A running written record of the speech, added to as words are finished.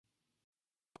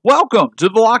Welcome to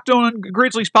the Locked On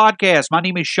Grizzlies podcast. My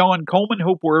name is Shawn Coleman.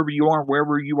 Hope wherever you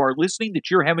are listening, that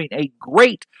you're having a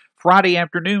great Friday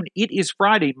afternoon. It is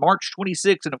Friday, March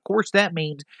 26th, and of course that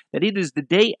means that it is the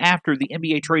day after the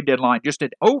NBA trade deadline. Just an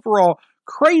overall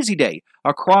crazy day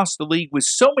across the league with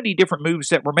so many different moves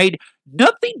that were made.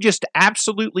 Nothing just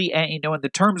absolutely, in the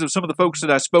terms of some of the folks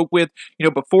that I spoke with,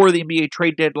 before the NBA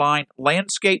trade deadline,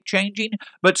 landscape changing,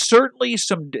 but certainly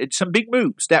some big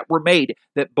moves that were made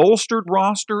that bolstered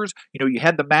rosters. You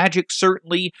had the Magic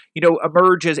certainly,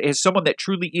 emerge as someone that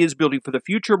truly is building for the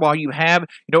future, while you have,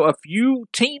 a few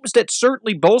teams that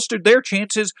certainly bolstered their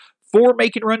chances for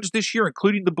making runs this year,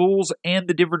 including the Bulls and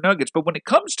the Denver Nuggets. But when it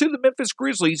comes to the Memphis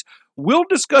Grizzlies, we'll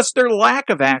discuss their lack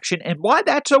of action and why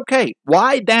that's okay,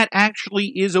 why that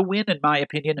actually is a win, in my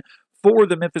opinion, for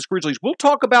the Memphis Grizzlies. We'll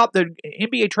talk about the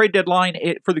NBA trade deadline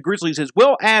for the Grizzlies, as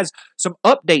well as some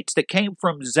updates that came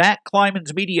from Zach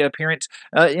Kleiman's media appearance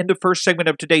in the first segment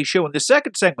of today's show. In the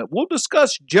second segment, we'll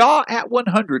discuss Ja at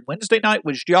 100. Wednesday night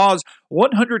was Ja's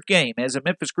 100th game as the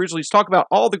Memphis Grizzlies. Talk about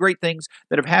all the great things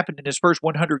that have happened in his first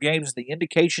 100 games, the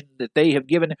indication that they have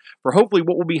given for hopefully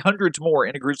what will be hundreds more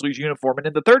in a Grizzlies uniform. And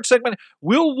in the third segment,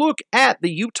 we'll look at the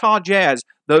Utah Jazz,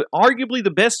 arguably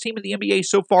the best team in the NBA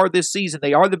so far this season.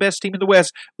 They are the best team in the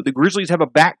West, but the Grizzlies have a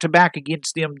back-to-back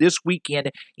against them this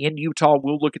weekend in Utah.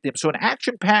 We'll look at them. So an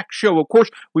action-packed show. Of course,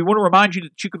 we want to remind you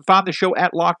that you can find the show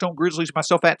at Locked On Grizzlies,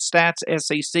 myself at Stats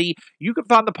SAC. You can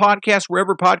find the podcast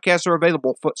wherever podcasts are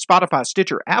available: Spotify,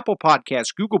 Stitcher, Apple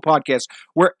Podcasts, Google Podcasts,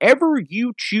 wherever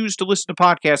you choose to listen to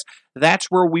podcasts. That's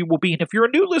where we will be. And if you're a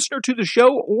new listener to the show,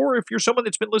 or if you're someone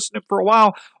that's been listening for a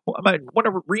while, I want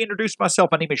to reintroduce myself.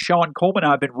 My name is Shawn Coleman.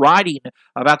 I've been writing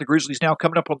about the Grizzlies now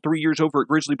coming up on 3 years over at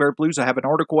Grizzly Bear Blues. I have an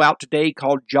article out today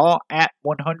called Ja at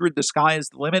 100, The Sky is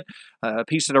the Limit, a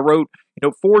piece that I wrote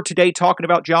for today, talking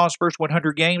about Ja's first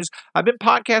 100 games. I've been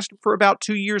podcasting for about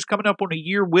 2 years, coming up on a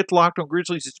year with Locked On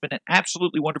Grizzlies. It's been an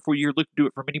absolutely wonderful year. Look to do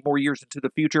it for many more years into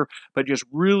the future, but just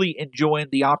really enjoying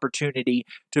the opportunity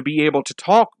to be able to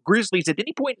talk Grizzlies at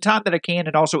any point in time that I can,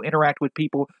 and also interact with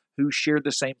people who share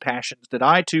the same passions that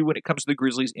I do when it comes to the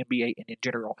Grizzlies, NBA, and in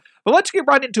general. But let's get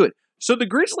right into it. So the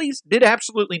Grizzlies did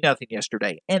absolutely nothing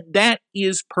yesterday, and that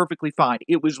is perfectly fine.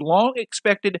 It was long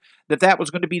expected that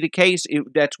was going to be the case.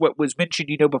 That's what was mentioned,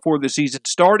 before the season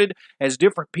started, as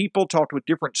different people talked with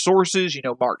different sources,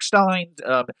 Mark Stein,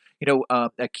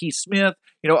 Keith Smith,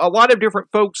 a lot of different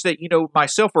folks that,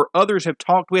 myself or others have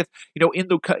talked with, in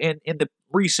the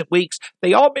recent weeks.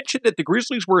 They all mentioned that the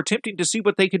Grizzlies were attempting to see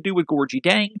what they could do with Gorgie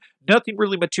Dang. Nothing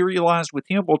really materialized with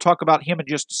him. We'll talk about him in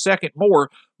just a second more.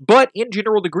 But in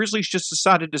general, the Grizzlies just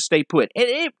decided to stay put.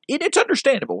 And it's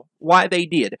understandable why they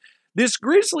did. This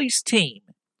Grizzlies team,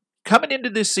 coming into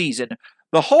this season,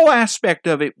 the whole aspect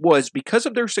of it was because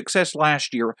of their success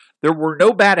last year, there were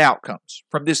no bad outcomes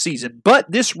from this season. But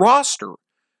this roster,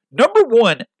 number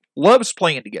one, loves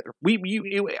playing together.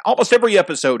 Almost every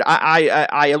episode,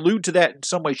 I allude to that in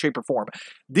some way, shape, or form.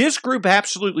 This group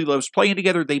absolutely loves playing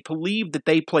together. They believe that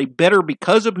they play better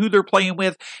because of who they're playing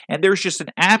with, and there's just an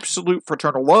absolute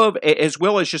fraternal love, as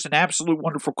well as just an absolute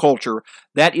wonderful culture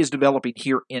that is developing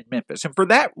here in Memphis. And for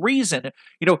that reason,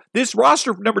 this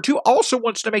roster, number two, also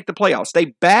wants to make the playoffs.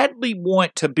 They badly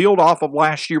want to build off of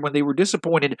last year when they were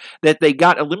disappointed that they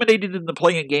got eliminated in the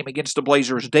play-in game against the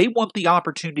Blazers. They want the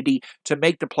opportunity to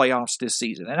make the playoffs this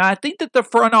season. And I think that the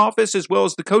front office, as well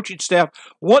as the coaching staff,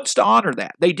 wants to honor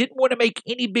that. They didn't want to make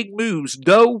any big moves,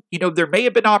 though, there may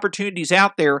have been opportunities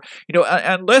out there,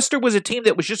 unless there was a team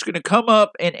that was just going to come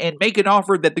up and make an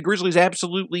offer that the Grizzlies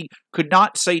absolutely could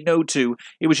not say no to.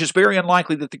 It was just very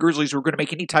unlikely that the Grizzlies were going to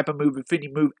make any type of move, if any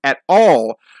move at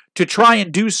all, to try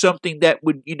and do something that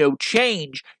would,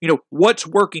 change, what's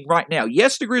working right now.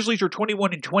 Yes, the Grizzlies are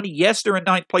 21-20. Yes, they're in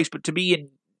ninth place, but to be in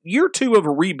year two of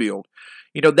a rebuild,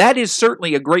 that is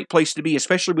certainly a great place to be,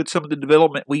 especially with some of the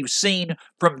development we've seen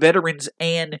from veterans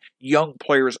and young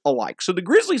players alike. So the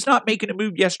Grizzlies not making a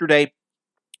move yesterday,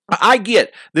 I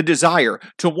get the desire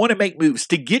to want to make moves,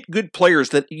 to get good players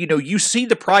that, you see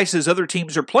the prices other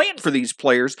teams are playing for these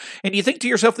players, and you think to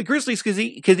yourself, the Grizzlies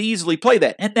could easily play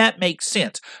that, and that makes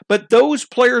sense. But those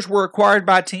players were acquired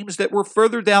by teams that were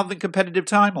further down the competitive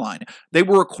timeline. They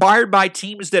were acquired by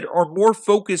teams that are more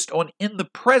focused on, in the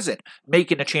present,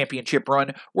 making a championship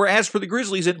run, whereas for the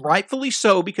Grizzlies, and rightfully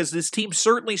so, because this team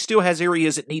certainly still has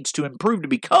areas it needs to improve to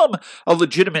become a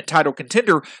legitimate title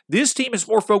contender, this team is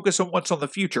more focused on what's on the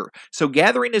future. roster. So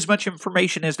gathering as much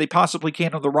information as they possibly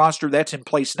can on the roster that's in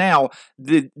place now,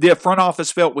 the front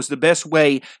office felt was the best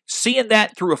way. Seeing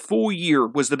that through a full year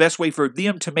was the best way for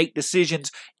them to make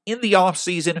decisions in the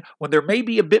offseason when there may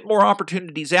be a bit more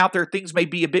opportunities out there. Things may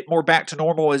be a bit more back to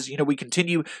normal as, we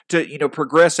continue to,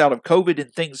 progress out of COVID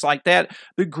and things like that.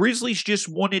 The Grizzlies just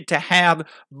wanted to have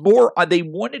more, they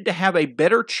wanted to have a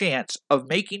better chance of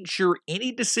making sure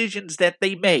any decisions that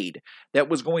they made that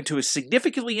was going to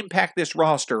significantly impact this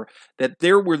roster, that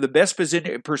there were the best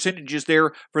percentages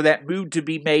there for that move to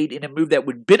be made in a move that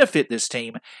would benefit this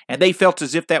team. And they felt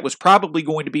as if that was probably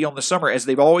going to be on the summer, as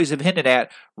they've always have hinted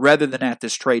at, rather than at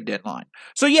this trade deadline.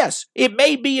 So yes, it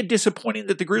may be a disappointing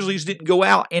that the Grizzlies didn't go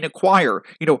out and acquire,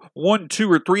 1,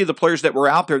 2, or 3 of the players that were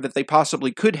out there that they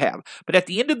possibly could have. But at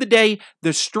the end of the day,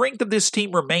 the strength of this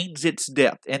team remains its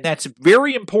depth. And that's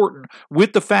very important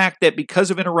with the fact that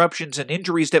because of interruptions and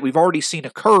injuries that we've already seen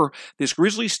occur, this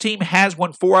Grizzlies team has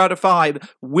won 4 out of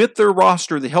 5 with their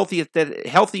roster, the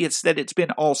healthiest that it's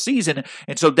been all season.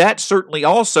 And so that certainly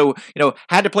also,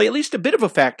 had to play at least a bit of a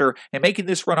factor in making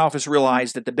this front office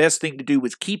realize that the best thing to do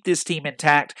was keep this team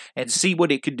intact and see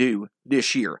what it could do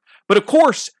this year. But of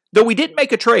course, though we didn't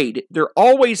make a trade, there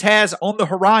always has on the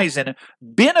horizon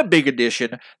been a big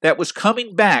addition that was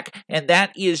coming back, and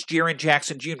that is Jaren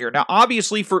Jackson Jr. Now,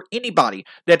 obviously, for anybody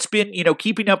that's been,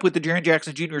 keeping up with the Jaren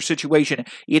Jackson Jr. situation,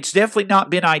 it's definitely not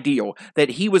been ideal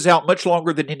that he was out much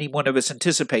longer than any one of us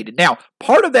anticipated. Now,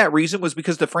 part of that reason was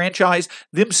because the franchise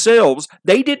themselves,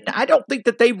 I don't think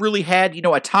that they really had,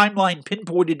 a timeline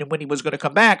pinpointed in when he was going to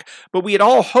come back, but we had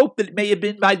all hoped that it may have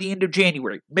been by the end of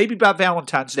January, maybe by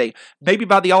Valentine's Day, maybe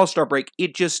by the All-Star break.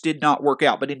 It just did not work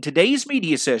out. But in today's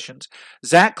media sessions,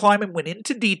 Zach Kleiman went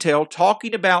into detail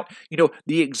talking about,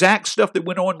 the exact stuff that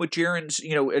went on with Jaren's,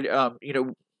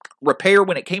 repair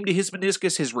when it came to his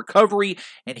meniscus, his recovery,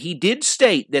 and he did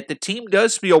state that the team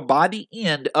does feel by the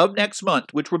end of next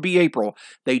month, which would be April,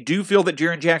 they do feel that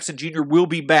Jaren Jackson Jr. will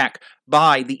be back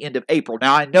by the end of April.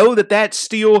 Now, I know that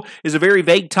still is a very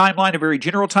vague timeline, a very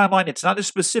general timeline. It's not as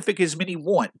specific as many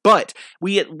want, but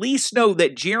we at least know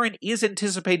that Jaren is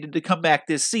anticipated to come back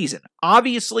this season.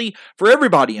 Obviously, for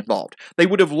everybody involved, they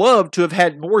would have loved to have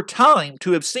had more time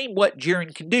to have seen what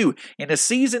Jaren can do in a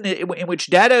season in which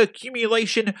data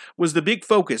accumulation was the big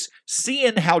focus,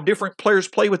 seeing how different players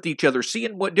play with each other,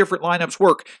 seeing what different lineups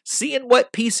work, seeing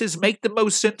what pieces make the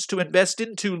most sense to invest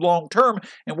into long term,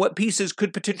 and what pieces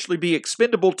could potentially be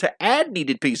expendable to add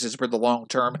needed pieces for the long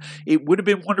term. It would have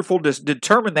been wonderful to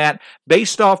determine that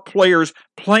based off players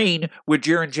playing with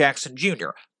Jaren Jackson Jr.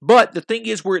 But the thing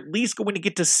is, we're at least going to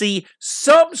get to see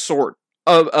some sort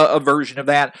of a version of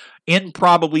that in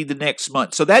probably the next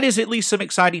month. So that is at least some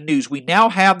exciting news. We now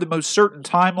have the most certain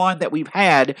timeline that we've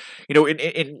had,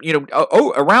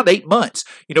 around 8 months,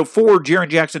 for Jaren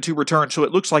Jackson to return. So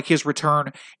it looks like his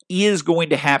return is going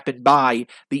to happen by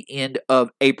the end of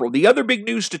April. The other big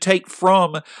news to take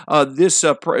from this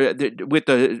with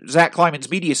the Zach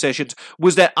Kleiman's media sessions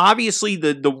was that obviously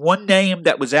the one name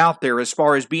that was out there as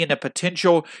far as being a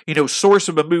potential, source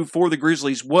of a move for the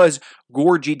Grizzlies was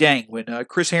Gorgui Dieng. When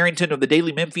Chris Harrington of the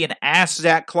Daily Memphian asked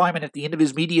Zach Kleiman at the end of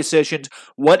his media sessions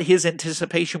what his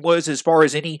anticipation was as far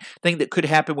as anything that could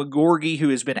happen with Gorgui, who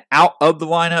has been out of the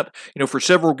lineup, for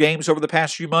several games over the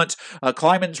past few months,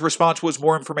 Kleiman's response was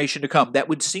more information to come. That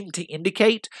would seem to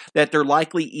indicate that there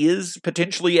likely is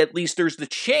potentially, at least there's the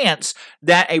chance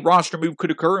that a roster move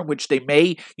could occur in which they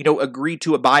may, agree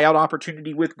to a buyout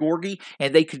opportunity with Gorgui,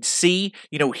 and they could see,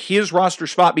 his roster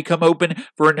spot become open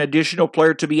for an additional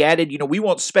player to be added. We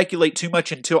won't speculate too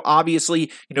much until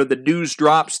obviously, the news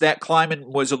drops that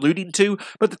Kleiman was alluding to.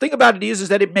 But the thing about it is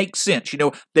that it makes sense.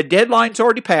 The deadline's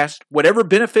already passed. Whatever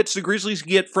benefits the Grizzlies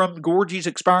get from Gorgie's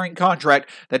expiring contract,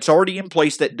 that's already in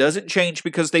place. That doesn't change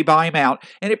because they buy him out.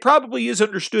 And it probably is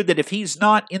understood that if he's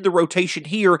not in the rotation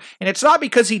here, and it's not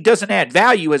because he doesn't add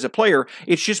value as a player,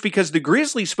 it's just because the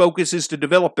Grizzlies' focus is to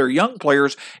develop their young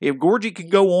players. If Gorgie can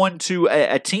go on to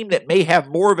a team that may have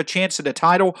more of a chance at a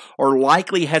title or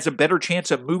likely has a better chance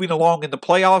of moving along in the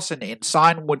playoffs and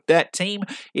sign with that team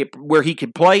where he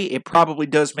can play, it probably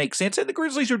does make sense. And the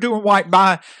Grizzlies are doing right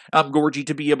by Gorgie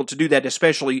to be able to do that,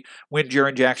 especially when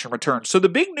Jaren Jackson returns. So the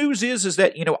big news is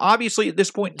that, obviously at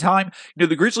this point in time,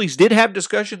 the Grizzlies did have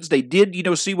discussions. They did,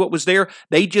 see what was there.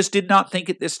 They just did not think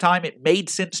at this time it made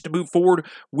sense to move forward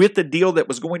with the deal that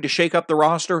was going to shake up the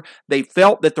roster. They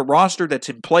felt that the roster that's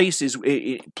in place is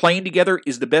playing together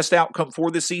is the best outcome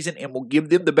for this season and will give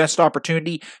them the best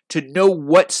opportunity to know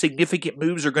what significant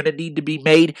moves are going to need to be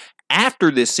made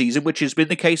after this season, which has been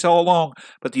the case all along.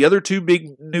 But the other two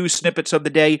big news snippets of the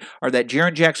day are that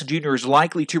Jaren Jackson Jr. is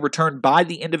likely to return by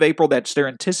the end of April. That's their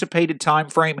anticipated time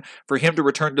frame for him to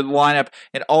return to the lineup.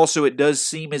 And also, it does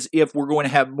seem as if we're going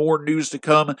to have more news to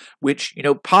come, which,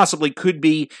 possibly could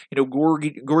be,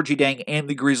 Gorgie Dang and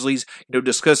the Grizzlies,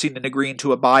 discussing and agreeing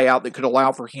to a buyout that could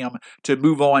allow for him to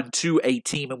move on to a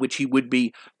team in which he would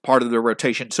be part of the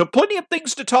rotation. So plenty of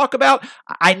things to talk about.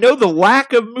 I know the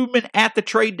lack of movement at the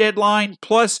trade deadline,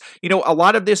 plus, a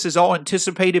lot of this is all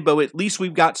anticipated, but at least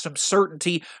we've got some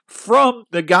certainty from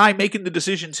the guy making the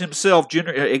decisions himself,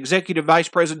 Executive Vice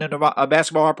President of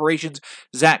Basketball Operations,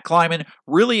 Zach Kleiman.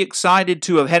 Really excited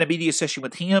to have had a media session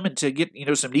with him and to get,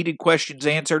 some needed questions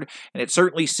answered. And it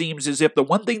certainly seems as if the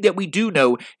one thing that we do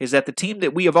know is that the team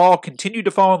that we have all continued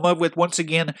to fall in love with once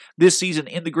again this season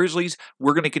in the Grizzlies,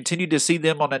 we're going to continue to see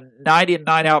them on a night-in,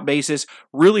 night-out basis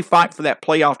really fight for that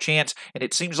playoff chance, and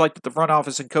it seems like that the front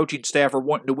office and coaching staff are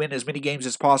wanting to win as many games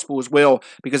as possible as well,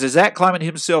 because as Zach Kleiman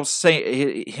himself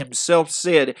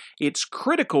said, it's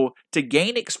critical to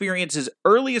gain experience as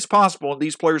early as possible in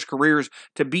these players' careers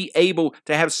to be able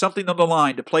to have something on the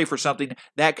line, to play for something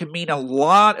that can mean a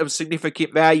lot of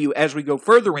significant value as we go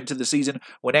further into the season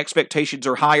when expectations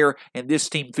are higher and this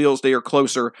team feels they are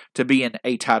closer to being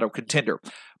a title contender.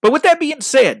 But with that being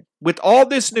said, with all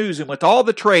this news and with all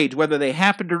the trades, whether they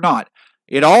happened or not,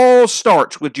 it all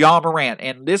starts with Ja Morant,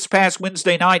 and this past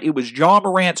Wednesday night, it was Ja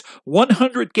Morant's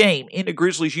 100th game in a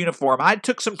Grizzlies uniform. I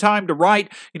took some time to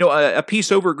write, a piece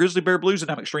over at Grizzly Bear Blues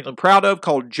that I'm extremely proud of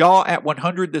called Ja at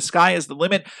 100, The Sky is the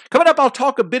Limit. Coming up, I'll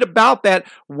talk a bit about that,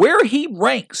 where he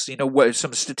ranks,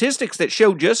 some statistics that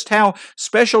show just how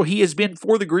special he has been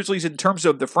for the Grizzlies in terms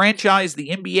of the franchise, the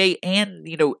NBA, and,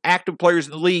 active players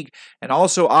in the league, and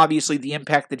also, obviously, the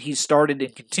impact that he's started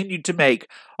and continued to make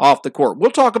off the court.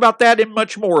 We'll talk about that and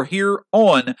much more here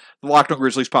on the Locked On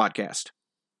Grizzlies podcast.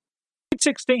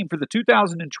 16 for the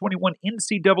 2021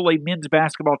 NCAA men's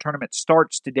basketball tournament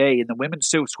starts today, and the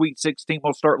women's Sweet 16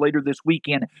 will start later this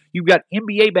weekend. You've got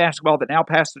NBA basketball that now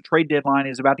past the trade deadline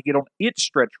is about to get on its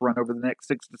stretch run over the next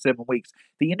 6 to 7 weeks.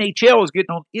 The NHL is getting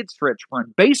on its stretch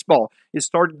run. Baseball is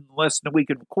starting in less than a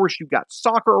week, and of course you've got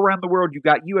soccer around the world, you've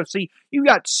got UFC, you've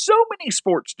got so many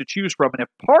sports to choose from, and if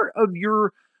part of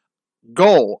your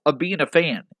goal of being a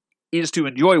fan is to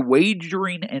enjoy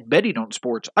wagering and betting on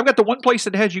sports, I've got the one place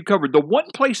that has you covered, the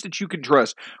one place that you can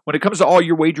trust when it comes to all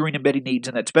your wagering and betting needs,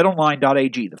 and that's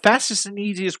betonline.ag, the fastest and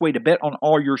easiest way to bet on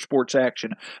all your sports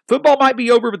action. Football might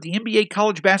be over, but the NBA,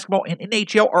 college basketball, and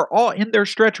NHL are all in their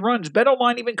stretch runs.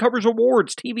 BetOnline even covers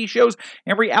awards, TV shows,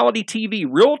 and reality TV,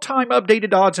 real-time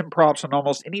updated odds and props on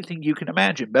almost anything you can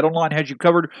imagine. BetOnline has you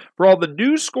covered for all the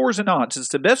news, scores, and odds. It's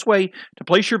the best way to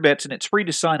place your bets, and it's free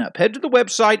to sign up. Head to the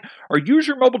website or use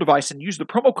your mobile device and use the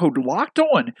promo code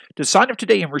LOCKEDON to sign up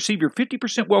today and receive your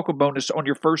 50% welcome bonus on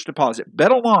your first deposit.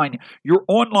 BetOnline, your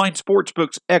online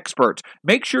sportsbooks experts.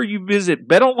 Make sure you visit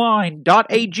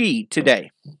betonline.ag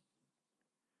today.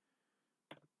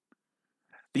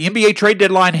 The NBA trade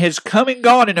deadline has come and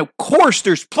gone, and of course,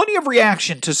 there's plenty of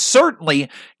reaction to certainly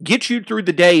get you through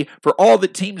the day for all the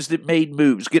teams that made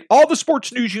moves. Get all the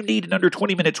sports news you need in under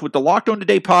 20 minutes with the Locked On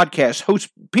Today podcast.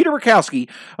 Host Peter Rakowski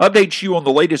updates you on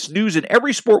the latest news in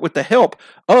every sport with the help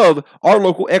of our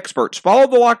local experts. Follow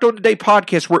the Locked On Today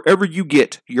podcast wherever you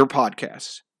get your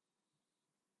podcasts.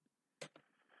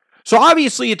 So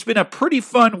obviously, it's been a pretty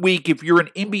fun week if you're an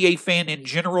NBA fan in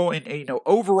general and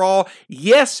overall.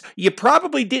 Yes, you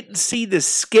probably didn't see the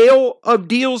scale of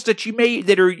deals that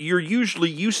you're usually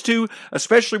used to,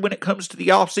 especially when it comes to the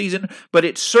offseason, but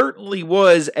it certainly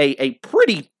was a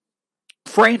pretty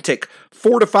frantic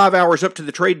 4 to 5 hours up to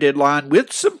the trade deadline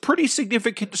with some pretty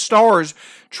significant stars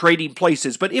trading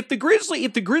places. But if the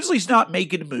Grizzlies not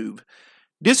making a move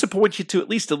disappoint you to at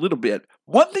least a little bit,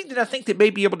 one thing that I think that may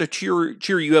be able to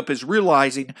cheer you up is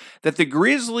realizing that the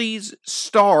Grizzlies'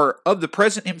 star of the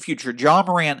present and future, Ja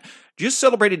Morant, just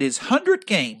celebrated his 100th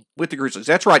game with the Grizzlies.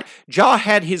 That's right. Ja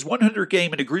had his 100th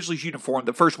game in a Grizzlies uniform.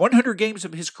 The first 100 games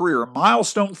of his career, a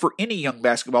milestone for any young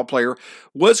basketball player,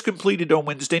 was completed on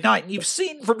Wednesday night. And you've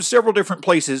seen from several different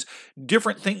places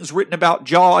different things written about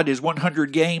Ja at his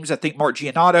 100 games. I think Mark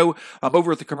Giannotto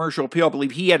over at the Commercial Appeal, I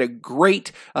believe he had a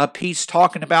great piece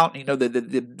talking about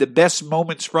the best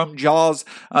moments from Ja's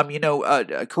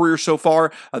career so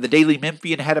far. The Daily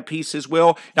Memphian had a piece as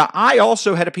well. Now, I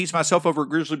also had a piece myself over at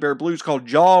Grizzly Bear Blues called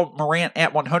Ja Morant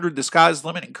at 100, The Sky's the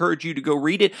Limit. Encourage you to go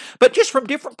read it. But just from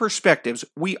different perspectives,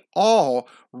 we all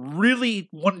really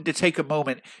wanted to take a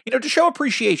moment, to show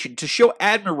appreciation, to show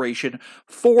admiration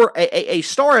for a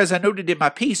star, as I noted in my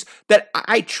piece, that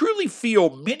I truly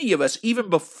feel many of us, even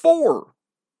before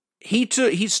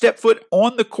he stepped foot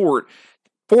on the court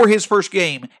for his first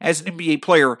game as an NBA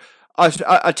player,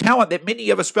 a talent that many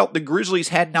of us felt the Grizzlies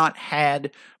had not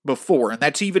had before. And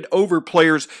that's even over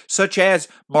players such as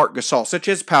Marc Gasol, such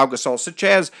as Pau Gasol, such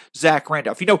as Zach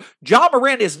Randolph. Ja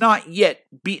Morant is not yet,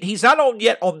 he's not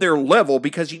yet on their level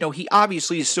because, he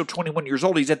obviously is still 21 years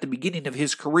old. He's at the beginning of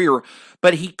his career,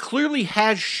 but he clearly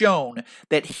has shown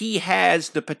that he has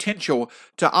the potential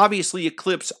to obviously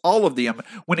eclipse all of them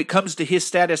when it comes to his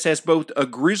status as both a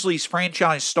Grizzlies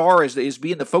franchise star, as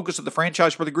being the focus of the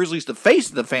franchise for the Grizzlies, the face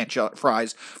of the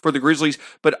franchise for the Grizzlies,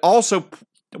 but also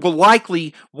will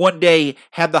likely one day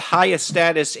have the highest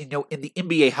status in the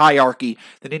NBA hierarchy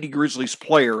that any Grizzlies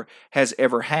player has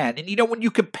ever had. And when you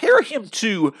compare him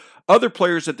to other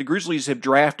players that the Grizzlies have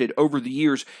drafted over the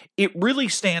years, it really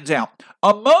stands out.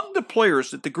 Among the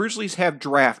players that the Grizzlies have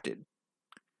drafted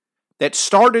that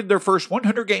started their first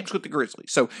 100 games with the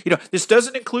Grizzlies. So, this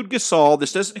doesn't include Gasol,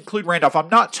 this doesn't include Randolph. I'm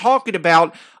not talking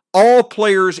about all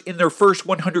players in their first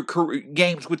 100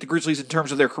 games with the Grizzlies in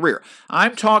terms of their career.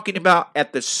 I'm talking about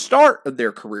at the start of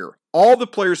their career, all the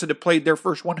players that have played their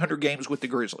first 100 games with the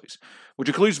Grizzlies, which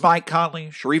includes Mike Conley,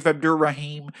 Shareef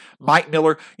Abdur-Rahim, Mike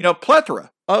Miller, a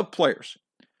plethora of players.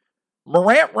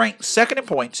 Morant ranked second in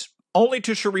points, only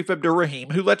to Shareef Abdur-Rahim,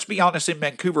 who, let's be honest, in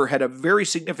Vancouver had a very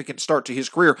significant start to his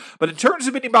career. But in terms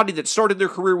of anybody that started their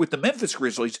career with the Memphis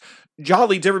Grizzlies, Ja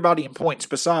leads everybody in points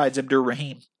besides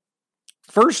Abdur-Rahim.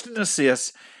 First in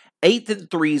assists, 8th in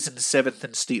threes, and 7th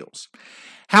in steals.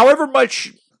 However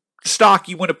much stock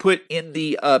you want to put in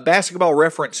the basketball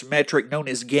reference metric known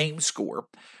as game score,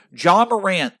 Ja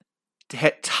Morant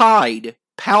had tied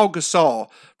Pau Gasol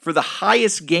for the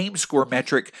highest game score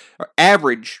metric, or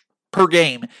average per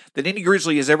game, that any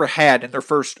Grizzly has ever had in their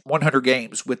first 100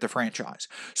 games with the franchise.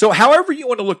 So however you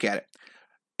want to look at it,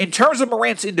 in terms of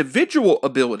Morant's individual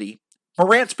ability,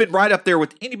 Morant's been right up there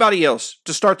with anybody else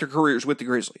to start their careers with the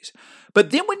Grizzlies. But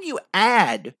then when you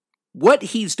add what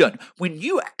he's done, when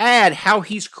you add how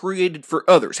he's created for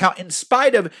others, how in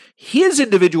spite of his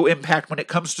individual impact when it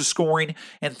comes to scoring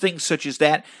and things such as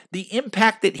that, the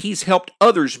impact that he's helped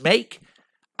others make,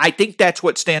 I think that's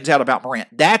what stands out about Morant.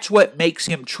 That's what makes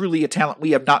him truly a talent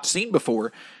we have not seen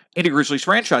before in a Grizzlies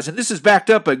franchise. And this is backed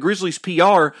up by Grizzlies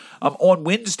PR on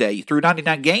Wednesday through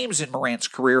 99 games in Morant's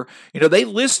career. They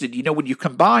listed, when you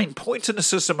combine points and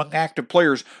assists among active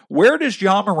players, where does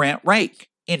Ja Morant rank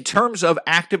in terms of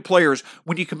active players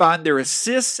when you combine their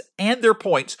assists and their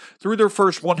points through their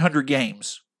first 100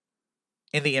 games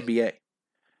in the NBA?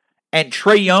 And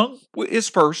Trae Young is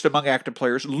first among active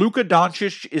players. Luka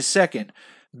Doncic is second.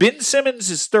 Ben Simmons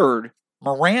is third.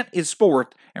 Morant is fourth,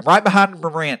 and right behind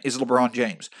Morant is LeBron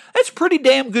James. That's pretty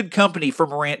damn good company for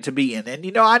Morant to be in.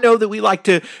 And, I know that we like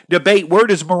to debate where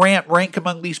does Morant rank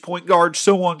among these point guards,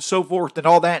 so on and so forth, and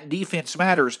all that, and defense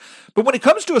matters. But when it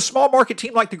comes to a small market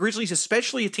team like the Grizzlies,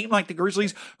 especially a team like the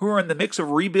Grizzlies who are in the mix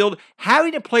of rebuild,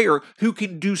 having a player who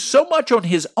can do so much on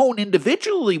his own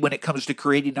individually when it comes to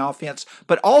creating offense,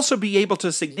 but also be able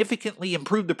to significantly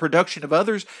improve the production of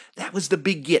others, that was the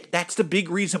big get. That's the big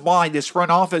reason why this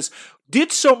front office did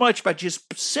so much by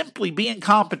just simply being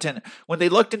competent. When they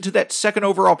looked into that second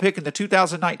overall pick in the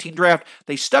 2019 draft,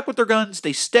 they stuck with their guns.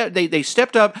 They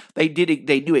stepped up. They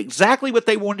knew exactly what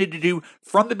they wanted to do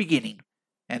from the beginning.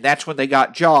 And that's when they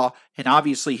got Ja, and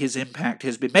obviously his impact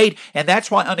has been made. And that's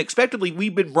why, unexpectedly,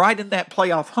 we've been right in that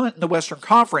playoff hunt in the Western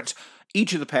Conference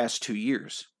each of the past 2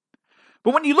 years.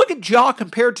 But when you look at Ja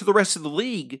compared to the rest of the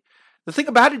league, the thing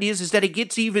about it is that it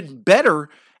gets even better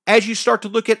as you start to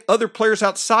look at other players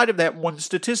outside of that one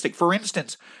statistic. For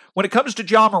instance, when it comes to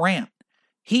Ja Morant,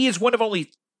 he is one of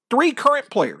only 3 current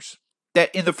players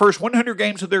that in the first 100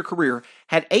 games of their career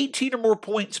had 18 or more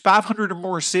points, 500 or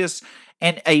more assists,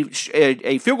 and a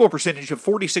field goal percentage of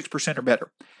 46% or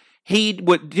better. He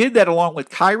did that along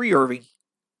with Kyrie Irving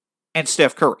and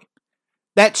Steph Curry.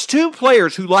 That's 2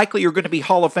 players who likely are going to be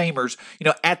Hall of Famers,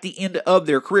 at the end of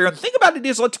their career. And the thing about it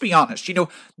is, let's be honest,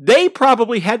 they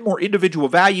probably had more individual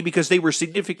value because they were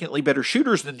significantly better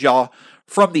shooters than Ja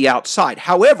from the outside.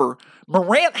 However,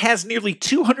 Morant has nearly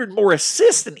 200 more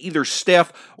assists than either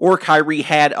Steph or Kyrie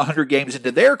had 100 games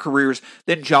into their careers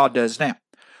than Ja does now.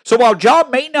 So while Ja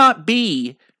may not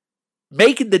be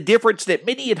making the difference that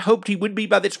many had hoped he would be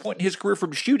by this point in his career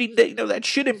from shooting, that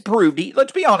should improve.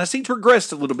 Let's be honest, he's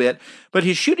regressed a little bit, but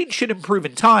his shooting should improve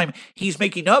in time. He's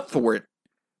making up for it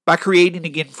by creating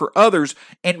again for others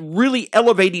and really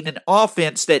elevating an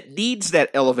offense that needs that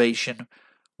elevation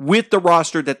with the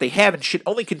roster that they have and should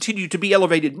only continue to be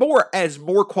elevated more as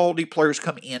more quality players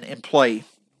come in and play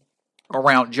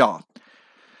around Ja.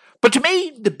 But to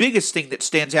me, the biggest thing that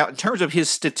stands out in terms of his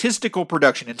statistical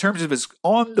production, in terms of his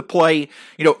on the play,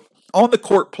 on the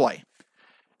court play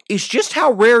is just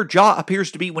how rare Ja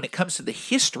appears to be when it comes to the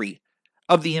history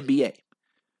of the NBA.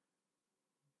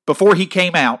 Before he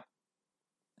came out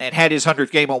and had his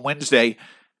 100th game on Wednesday,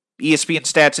 ESPN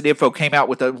Stats and Info came out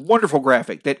with a wonderful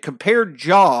graphic that compared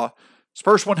Ja's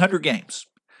first 100 games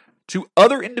to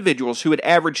other individuals who had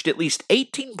averaged at least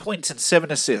 18 points and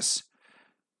 7 assists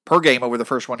per game over the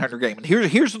first 100 games. And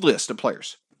here's the list of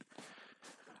players.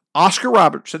 Oscar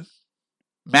Robertson,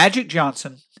 Magic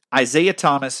Johnson, Isaiah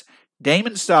Thomas,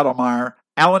 Damon Stoudemire,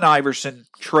 Allen Iverson,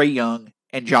 Trae Young,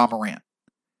 and Ja Morant.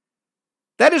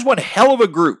 That is one hell of a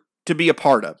group to be a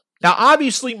part of. Now,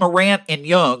 obviously, Morant and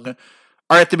Young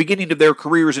are at the beginning of their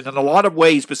careers, and in a lot of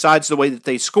ways, besides the way that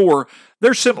they score,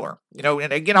 they're similar.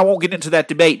 And again, I won't get into that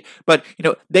debate, but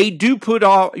they do put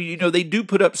up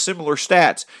similar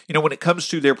stats, when it comes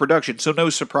to their production. So no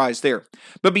surprise there.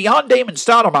 But beyond Damon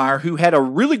Stoudemire, who had a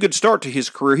really good start to his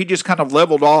career, he just kind of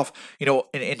leveled off.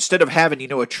 Instead of having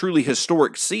a truly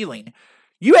historic ceiling,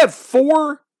 you have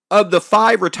 4 of the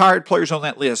 5 retired players on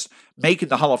that list making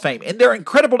the Hall of Fame, and they're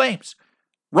incredible names.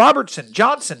 Robertson,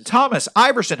 Johnson, Thomas,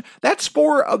 Iverson, that's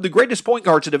 4 of the greatest point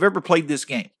guards that have ever played this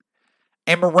game.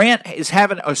 And Morant is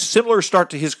having a similar start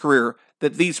to his career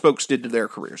that these folks did to their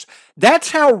careers.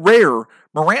 That's how rare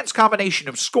Morant's combination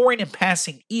of scoring and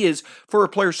passing is for a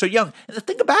player so young. And the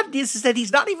thing about it is that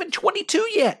he's not even 22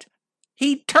 yet.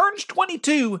 He turns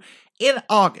 22 in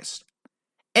August.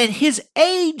 And his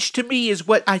age, to me, is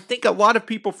what I think a lot of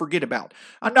people forget about.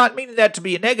 I'm not meaning that to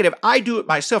be a negative. I do it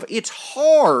myself. It's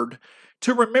hard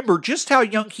to remember just how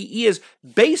young he is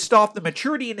based off the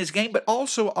maturity in his game, but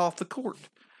also off the court.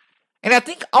 And I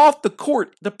think off the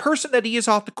court, the person that he is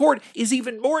off the court is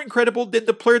even more incredible than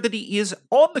the player that he is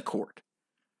on the court.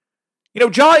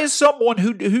 Ja is someone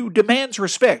who demands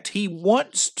respect. He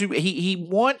wants to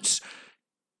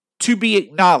be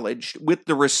acknowledged with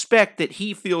the respect that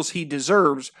he feels he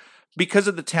deserves because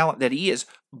of the talent that he is.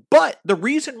 But the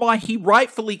reason why he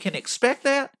rightfully can expect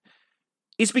that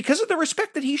is because of the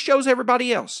respect that he shows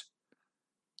everybody else.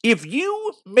 If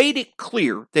you made it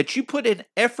clear that you put an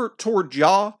effort toward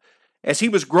Ja as he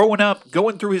was growing up,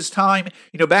 going through his time,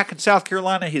 back in South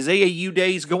Carolina, his AAU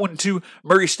days, going to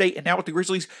Murray State, and now with the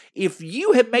Grizzlies, if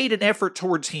you have made an effort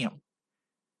towards him,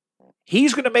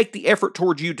 he's going to make the effort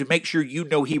towards you to make sure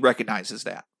he recognizes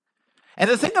that. And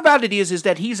the thing about it is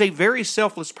that he's a very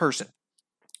selfless person,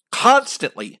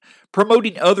 constantly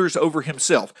promoting others over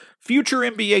himself. Future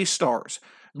NBA stars,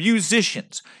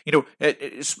 musicians,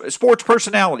 sports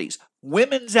personalities,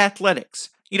 women's athletics,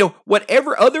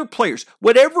 whatever other players,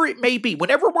 whatever it may be.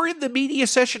 Whenever we're in the media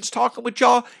sessions talking with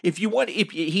y'all, if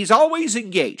he's always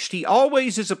engaged. He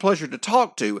always is a pleasure to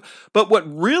talk to. But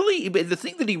the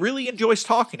thing that he really enjoys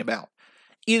talking about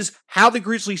is how the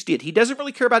Grizzlies did. He doesn't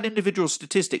really care about individual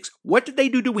statistics. What did they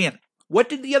do to win? What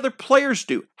did the other players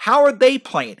do? How are they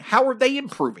playing? How are they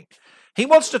improving? He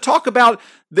wants to talk about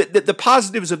the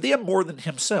positives of them more than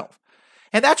himself.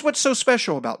 And that's what's so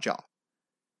special about Ja.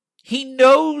 He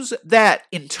knows that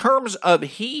in terms of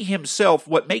he himself,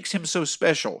 what makes him so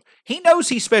special, he knows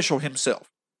he's special himself.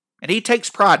 And he takes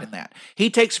pride in that. He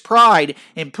takes pride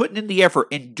in putting in the effort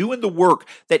and doing the work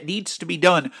that needs to be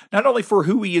done, not only for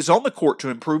who he is on the court to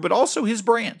improve, but also his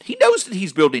brand. He knows that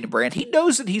he's building a brand. He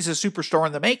knows that he's a superstar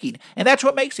in the making, and that's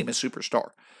what makes him a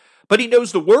superstar. But he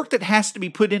knows the work that has to be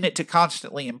put in it to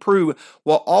constantly improve,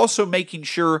 while also making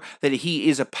sure that he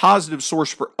is a positive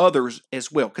source for others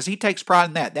as well, because he takes pride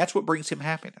in that. That's what brings him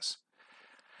happiness.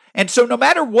 And so no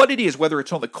matter what it is, whether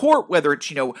it's on the court, whether it's,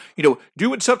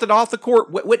 doing something off the court,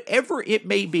 whatever it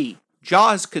may be,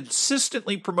 Ja is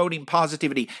consistently promoting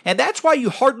positivity. And that's why you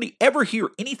hardly ever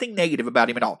hear anything negative about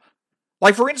him at all.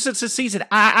 Like, for instance, this season,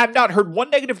 I've not heard one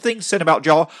negative thing said about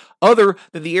Ja other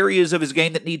than the areas of his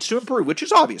game that needs to improve, which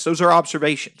is obvious. Those are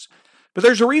observations. But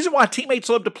there's a reason why teammates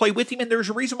love to play with him, and there's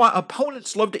a reason why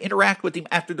opponents love to interact with him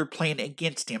after they're playing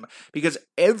against him, because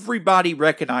everybody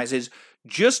recognizes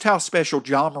just how special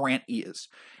Ja Morant is,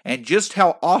 and just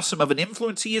how awesome of an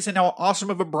influence he is, and how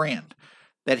awesome of a brand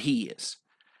that he is.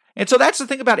 And so that's the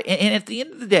thing about it. And at the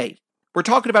end of the day, we're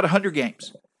talking about 100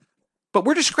 games, but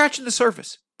we're just scratching the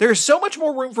surface. There is so much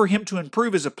more room for him to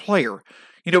improve as a player,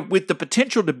 with the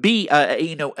potential to be, an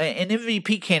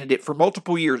MVP candidate for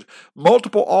multiple years,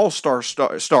 multiple All-Star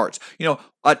starts,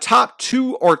 a top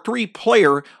 2 or 3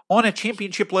 player on a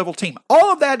championship level team.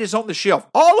 All of that is on the shelf.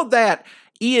 All of that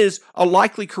is a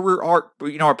likely career arc,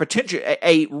 a potential,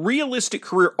 a realistic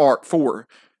career arc for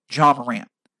Ja Morant.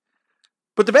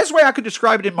 But the best way I could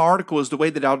describe it in my article is the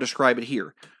way that I'll describe it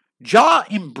here. Ja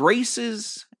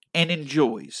embraces and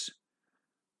enjoys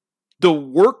the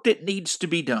work that needs to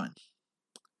be done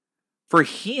for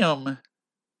him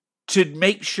to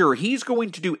make sure he's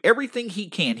going to do everything he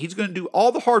can. He's going to do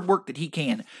all the hard work that he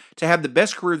can to have the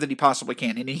best career that he possibly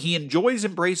can. And he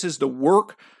embraces the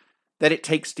work that it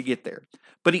takes to get there.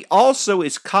 But he also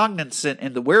is cognizant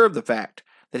and aware of the fact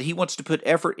that he wants to put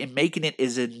effort in making it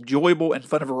as enjoyable and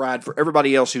fun of a ride for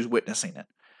everybody else who's witnessing it.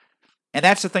 And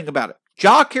that's the thing about it.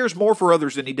 Ja cares more for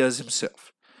others than he does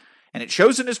himself. And it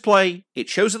shows in his play, it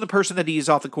shows in the person that he is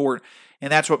off the court,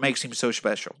 and that's what makes him so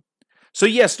special. So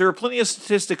yes, there are plenty of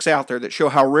statistics out there that show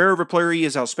how rare of a player he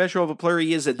is, how special of a player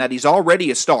he is, and that he's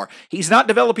already a star. He's not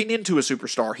developing into a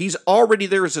superstar. He's already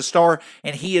there as a star,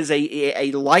 and he is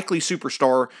a likely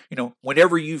superstar,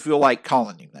 whenever you feel like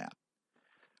calling him that.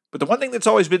 But the one thing that's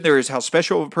always been there is how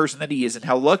special of a person that he is and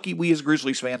how lucky we as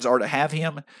Grizzlies fans are to have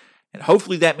him. And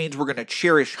hopefully that means we're going to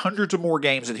cherish hundreds of more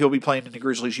games that he'll be playing in the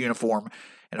Grizzlies uniform.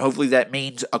 And hopefully that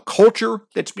means a culture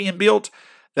that's being built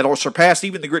that will surpass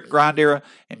even the grit and grind era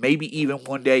and maybe even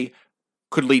one day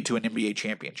could lead to an NBA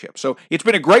championship. So it's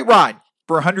been a great ride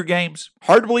for 100 games.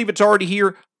 Hard to believe it's already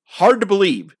here. Hard to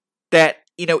believe that,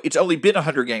 it's only been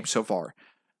 100 games so far.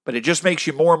 But it just makes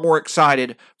you more and more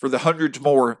excited for the hundreds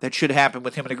more that should happen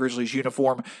with him in a Grizzlies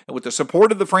uniform. And with the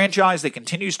support of the franchise that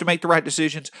continues to make the right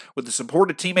decisions, with the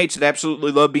support of teammates that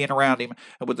absolutely love being around him,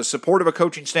 and with the support of a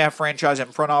coaching staff, franchise,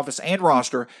 and front office and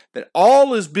roster, that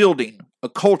all is building a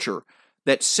culture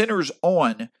that centers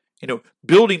on,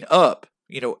 building up,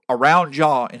 around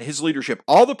Ja and his leadership.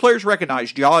 All the players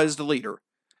recognize Ja as the leader.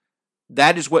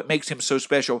 That is what makes him so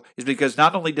special, is because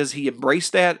not only does he embrace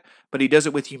that, but he does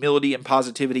it with humility and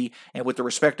positivity and with the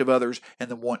respect of others and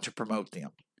the want to promote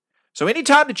them. So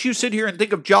anytime that you sit here and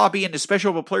think of Ja being as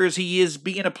special of a player as he is,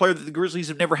 being a player that the Grizzlies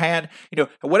have never had,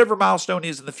 whatever milestone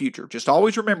is in the future, just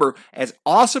always remember, as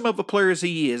awesome of a player as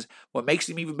he is, what makes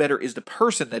him even better is the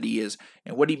person that he is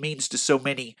and what he means to so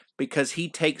many, because he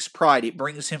takes pride. It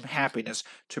brings him happiness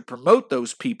to promote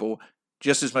those people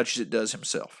just as much as it does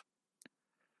himself.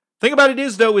 Thing about it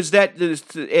is, though, is that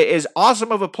as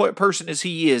awesome of a person as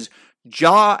he is,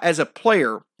 Ja as a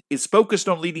player is focused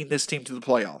on leading this team to the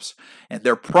playoffs. And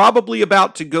they're probably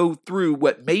about to go through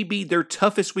what may be their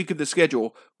toughest week of the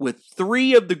schedule with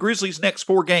 3 of the Grizzlies' next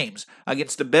 4 games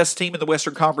against the best team in the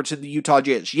Western Conference in the Utah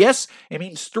Jazz. Yes, it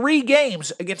means 3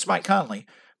 games against Mike Conley,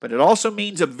 but it also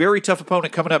means a very tough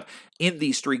opponent coming up in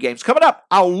these 3 games. Coming up,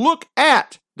 I'll look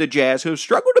at the Jazz, who have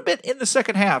struggled a bit in the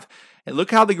second half, and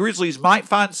look how the Grizzlies might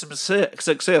find some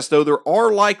success, though there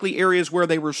are likely areas where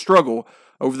they will struggle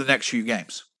over the next few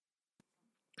games.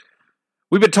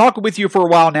 We've been talking with you for a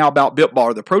while now about Built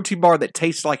Bar, the protein bar that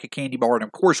tastes like a candy bar. And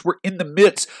of course, we're in the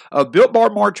midst of Built Bar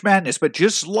March Madness. But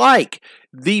just like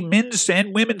the men's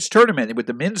and women's tournament, with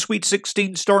the men's Sweet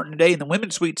 16 starting today and the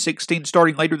women's Sweet 16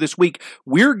 starting later this week,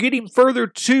 we're getting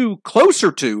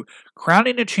closer to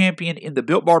crowning a champion in the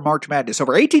Built Bar March Madness.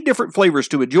 Over 18 different flavors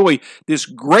to enjoy this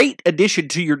great addition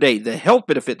to your day. The health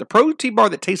benefit, the protein bar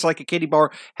that tastes like a candy bar,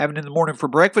 having it in the morning for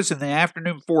breakfast, in the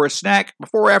afternoon for a snack,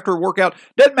 before or after a workout,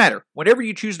 doesn't matter. Whenever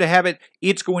you choose to have it,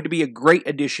 it's going to be a great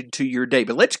addition to your day.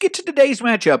 But let's get to today's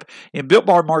matchup in Built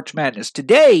Bar March Madness.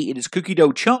 Today, it is Cookie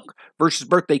Dough Chunk versus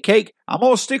Birthday Cake. I'm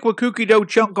going to stick with Cookie Dough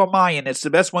Chunk on my end. It's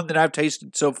the best one that I've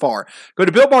tasted so far. Go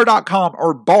to BuiltBar.com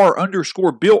or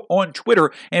bar_Built on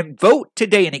Twitter and vote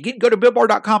today. And again, go to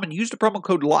BuiltBar.com and use the promo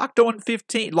code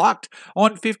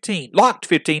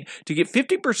LOCKED15 to get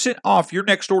 50% off your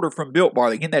next order from Built Bar.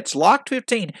 Again, that's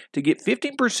LOCKED15 to get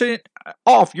 15%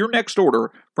 off your next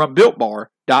order from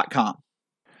BuiltBar.com.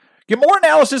 Get more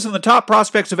analysis on the top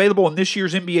prospects available in this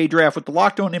year's NBA Draft with the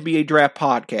Locked On NBA Draft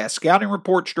podcast. Scouting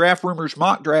reports, draft rumors,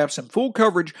 mock drafts, and full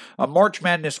coverage of March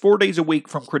Madness 4 days a week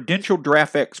from credentialed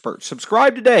draft experts.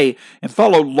 Subscribe today and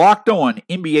follow Locked On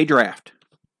NBA Draft.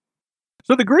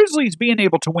 So the Grizzlies being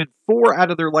able to win 4 out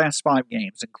of their last 5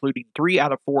 games, including 3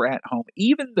 out of 4 at home,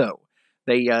 even though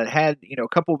they had a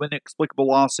couple of inexplicable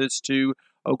losses to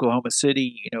Oklahoma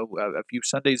City, a few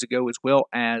Sundays ago, as well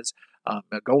as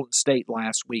Golden State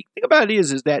last week. The thing about it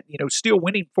is that, still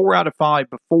winning 4 out of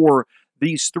 5 before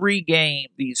these 3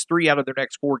 out of their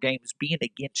next 4 games being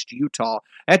against Utah,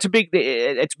 that's big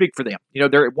for them.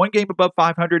 They're at 1 game above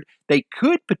 500. They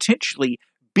could potentially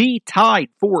be tied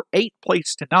for 8th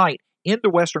place tonight in the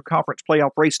Western Conference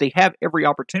playoff race. They have every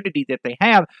opportunity that they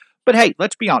have. But hey,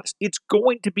 let's be honest. It's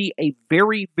going to be a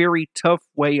very, very tough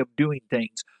way of doing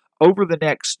things over the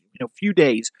next few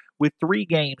days with 3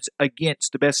 games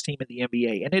against the best team in the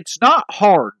NBA. And it's not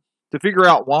hard to figure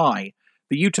out why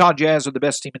the Utah Jazz are the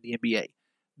best team in the NBA.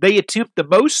 They attempt the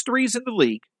most threes in the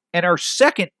league and are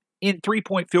second in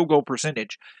three-point field goal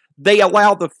percentage. They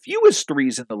allow the fewest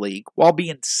threes in the league while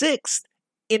being 6th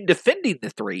in defending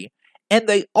the 3. And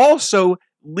they also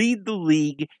lead the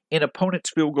league in opponent's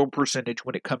field goal percentage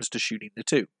when it comes to shooting the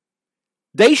two.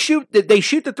 They shoot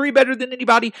the three better than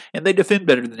anybody, and they defend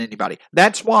better than anybody.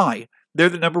 That's why they're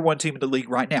the number one team in the league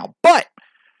right now. But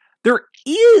there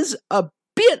is a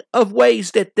bit of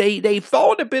ways that they've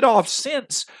fallen a bit off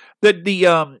since in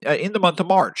the month of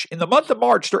March. In the month of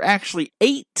March, they're actually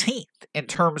 18th in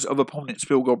terms of opponent's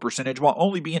field goal percentage, while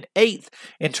only being 8th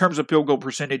in terms of field goal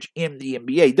percentage in the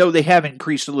NBA, though they have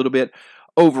increased a little bit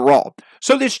overall.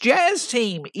 So this Jazz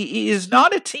team is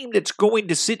not a team that's going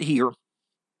to sit here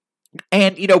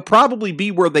and, probably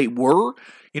be where they were,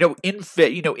 in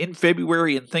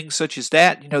February and things such as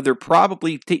that. They're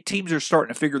probably, teams are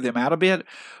starting to figure them out a bit.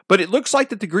 But it looks like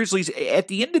that the Grizzlies, at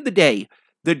the end of the day,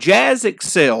 the Jazz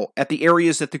excel at the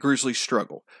areas that the Grizzlies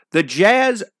struggle. The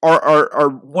Jazz are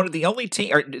one of the only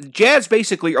teams. The Jazz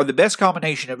basically are the best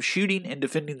combination of shooting and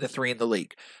defending the three in the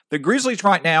league. The Grizzlies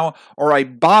right now are a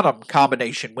bottom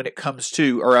combination when it comes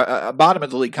to, or a bottom of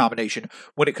the league combination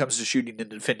when it comes to shooting and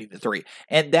defending the three.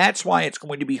 And that's why it's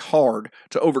going to be hard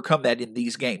to overcome that in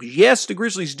these games. Yes, the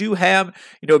Grizzlies do have,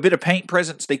 a bit of paint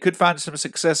presence. They could find some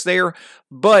success there.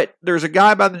 But there's a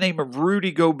guy by the name of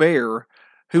Rudy Gobert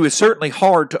who is certainly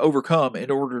hard to overcome in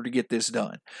order to get this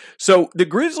done. So the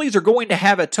Grizzlies are going to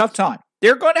have a tough time.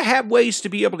 They're going to have ways to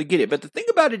be able to get it. But the thing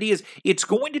about it is, it's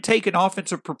going to take an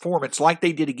offensive performance like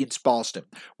they did against Boston,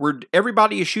 where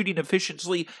everybody is shooting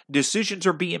efficiently, decisions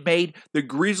are being made. The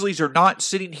Grizzlies are not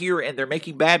sitting here and they're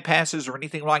making bad passes or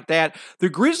anything like that. The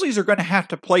Grizzlies are going to have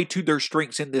to play to their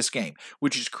strengths in this game,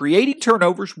 which is creating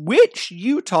turnovers, which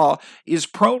Utah is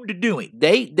prone to doing.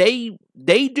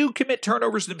 They do commit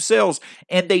turnovers themselves,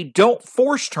 and they don't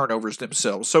force turnovers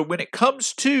themselves. So when it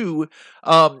comes to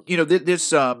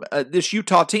this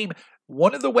Utah team,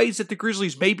 one of the ways that the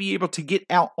Grizzlies may be able to get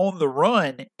out on the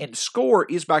run and score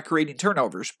is by creating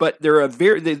turnovers. But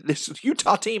this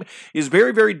Utah team is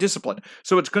very, very disciplined,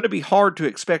 so it's going to be hard to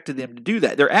expect them to do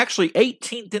that. They're actually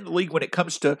 18th in the league when it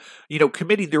comes to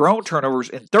committing their own turnovers,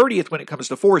 and 30th when it comes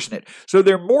to forcing it. So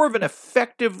they're more of an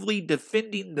effectively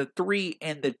defending the three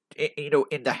and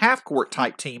in the half court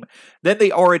type team than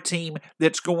they are a team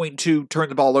that's going to turn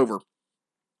the ball over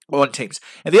on teams.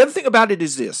 And the other thing about it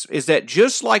is that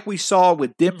just like we saw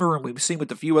with Denver and we've seen with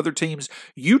a few other teams,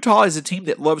 Utah is a team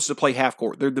that loves to play half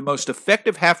court. They're the most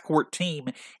effective half court team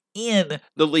in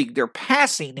the league. Their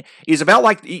passing is about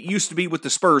like it used to be with the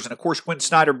Spurs. And of course, Quinn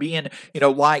Snyder being,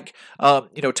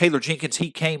 Taylor Jenkins,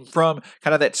 he came from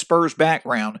kind of that Spurs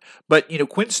background. But,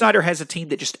 Quinn Snyder has a team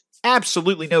that just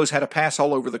absolutely knows how to pass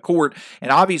all over the court. And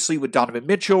obviously with Donovan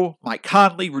Mitchell, Mike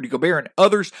Conley, Rudy Gobert, and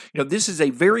others, this is a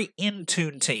very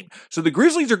in-tune team. So the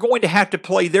Grizzlies are going to have to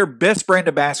play their best brand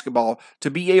of basketball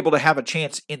to be able to have a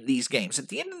chance in these games. At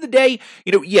the end of the day,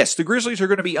 yes, the Grizzlies are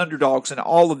going to be underdogs in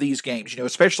all of these games,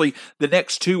 especially the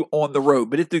next two on the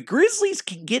road. But if the Grizzlies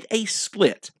can get a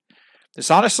split, this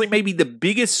honestly may be the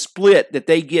biggest split that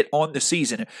they get on the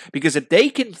season, because if they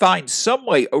can find some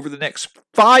way over the next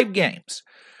 5 games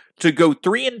to go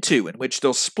 3-2, in which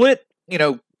they'll split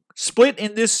in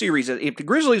this series. If the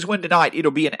Grizzlies win tonight,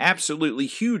 it'll be an absolutely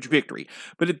huge victory.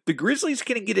 But if the Grizzlies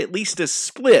can get at least a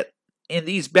split in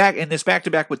this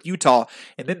back-to-back with Utah,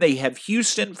 and then they have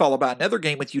Houston, followed by another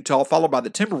game with Utah, followed by the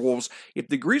Timberwolves. If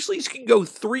the Grizzlies can go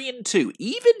 3-2,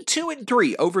 even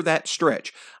 2-3 over that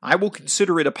stretch, I will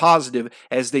consider it a positive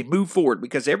as they move forward,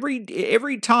 because every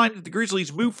time that the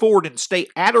Grizzlies move forward and stay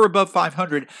at or above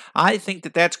 500, I think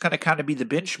that that's going to kind of be the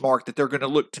benchmark that they're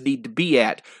going to need to be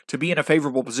at to be in a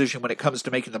favorable position when it comes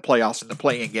to making the playoffs and the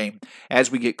play-in game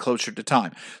as we get closer to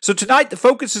time. So tonight, the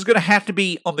focus is going to have to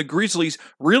be on the Grizzlies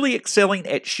really excelling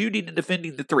at shooting and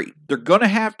defending the three. They're going to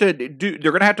have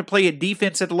to play a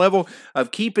defense at the level of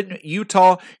keeping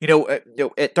Utah,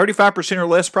 at 35% or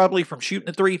less probably from shooting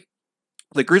the three.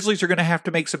 The Grizzlies are going to have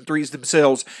to make some threes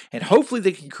themselves, and hopefully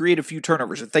they can create a few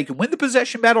turnovers. If they can win the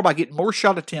possession battle by getting more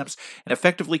shot attempts and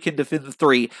effectively can defend the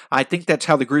three, I think that's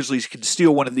how the Grizzlies can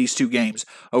steal one of these 2 games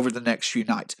over the next few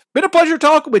nights. Been a pleasure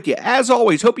talking with you. As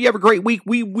always, hope you have a great week.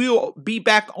 We will be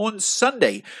back on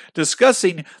Sunday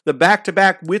discussing the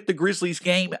back-to-back with the Grizzlies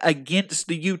game against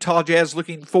the Utah Jazz.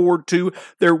 Looking forward to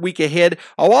their week ahead.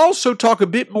 I'll also talk a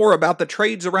bit more about the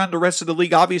trades around the rest of the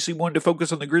league. Obviously, wanted to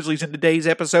focus on the Grizzlies in today's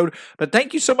episode, but thank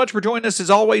you so much for joining us.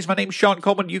 As always, my name is Shawn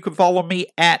Coleman. You can follow me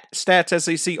at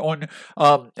StatsSAC on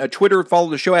Twitter. Follow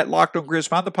the show at Locked On Grizz.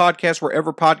 Find the podcast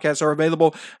wherever podcasts are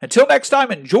available. Until next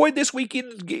time, enjoy this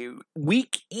weekend's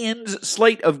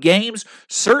slate of games.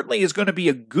 Certainly is going to be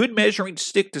a good measuring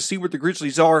stick to see where the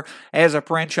Grizzlies are as a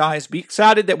franchise. Be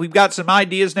excited that we've got some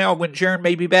ideas now when Sharon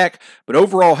may be back. But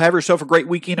overall, have yourself a great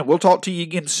weekend, and we'll talk to you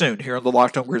again soon here on the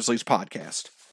Locked On Grizzlies podcast.